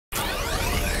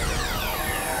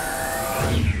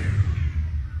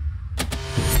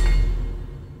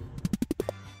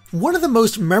One of the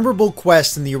most memorable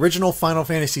quests in the original Final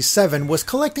Fantasy VII was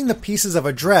collecting the pieces of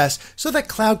a dress so that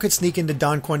Cloud could sneak into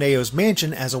Don Corneo's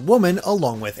mansion as a woman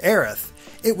along with Aerith.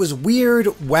 It was weird,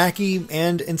 wacky,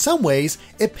 and in some ways,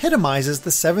 epitomizes the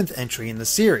 7th entry in the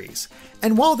series.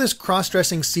 And while this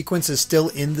cross-dressing sequence is still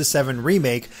in the 7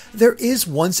 remake, there is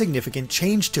one significant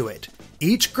change to it.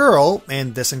 Each girl,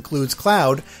 and this includes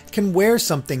Cloud, can wear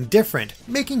something different,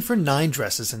 making for 9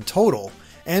 dresses in total.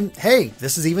 And hey,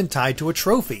 this is even tied to a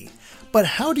trophy. But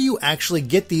how do you actually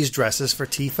get these dresses for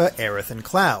Tifa, Aerith, and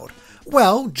Cloud?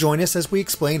 Well, join us as we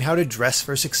explain how to dress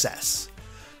for success.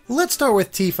 Let's start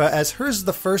with Tifa, as hers is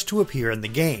the first to appear in the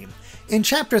game. In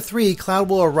Chapter 3, Cloud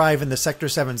will arrive in the Sector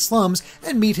 7 slums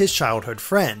and meet his childhood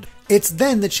friend. It's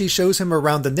then that she shows him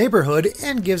around the neighborhood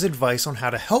and gives advice on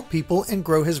how to help people and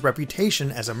grow his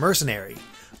reputation as a mercenary.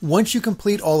 Once you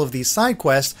complete all of these side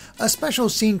quests, a special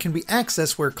scene can be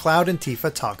accessed where Cloud and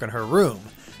Tifa talk in her room.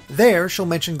 There, she'll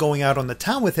mention going out on the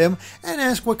town with him and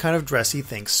ask what kind of dress he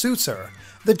thinks suits her.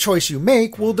 The choice you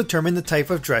make will determine the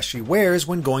type of dress she wears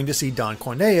when going to see Don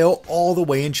Corneo all the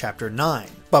way in Chapter 9.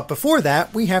 But before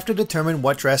that, we have to determine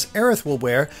what dress Aerith will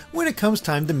wear when it comes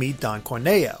time to meet Don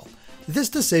Corneo. This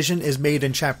decision is made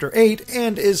in Chapter 8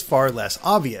 and is far less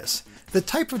obvious. The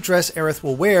type of dress Aerith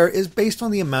will wear is based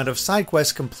on the amount of side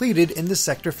quests completed in the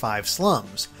Sector 5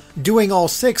 slums. Doing all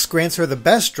 6 grants her the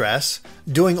best dress,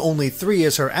 doing only 3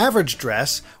 is her average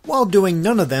dress, while doing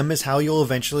none of them is how you'll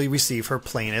eventually receive her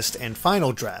plainest and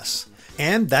final dress.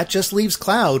 And that just leaves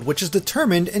Cloud, which is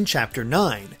determined in Chapter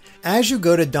 9. As you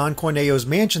go to Don Corneo's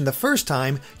mansion the first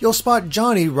time, you'll spot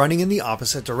Johnny running in the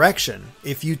opposite direction.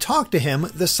 If you talk to him,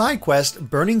 the side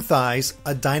quest Burning Thighs,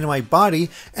 A Dynamite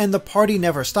Body, and The Party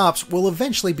Never Stops will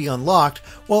eventually be unlocked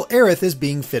while Aerith is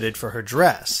being fitted for her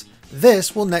dress.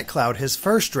 This will net Cloud his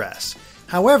first dress.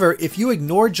 However, if you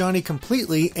ignore Johnny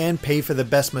completely and pay for the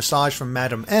best massage from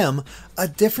Madame M, a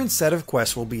different set of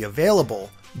quests will be available.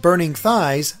 Burning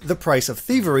Thighs, The Price of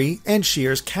Thievery, and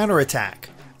Shear's Counterattack.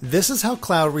 This is how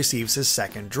Cloud receives his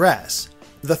second dress.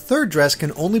 The third dress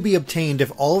can only be obtained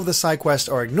if all of the side quests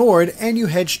are ignored and you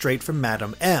head straight for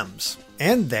Madame M's.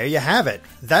 And there you have it.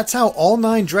 That's how all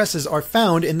 9 dresses are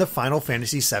found in the Final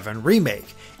Fantasy VII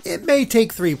Remake. It may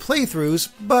take 3 playthroughs,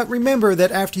 but remember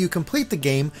that after you complete the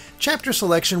game, chapter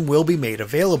selection will be made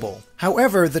available.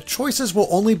 However, the choices will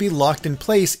only be locked in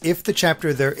place if the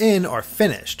chapter they're in are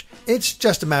finished. It's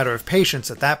just a matter of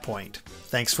patience at that point.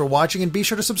 Thanks for watching, and be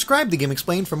sure to subscribe to Game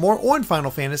Explained for more on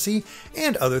Final Fantasy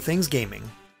and other things gaming.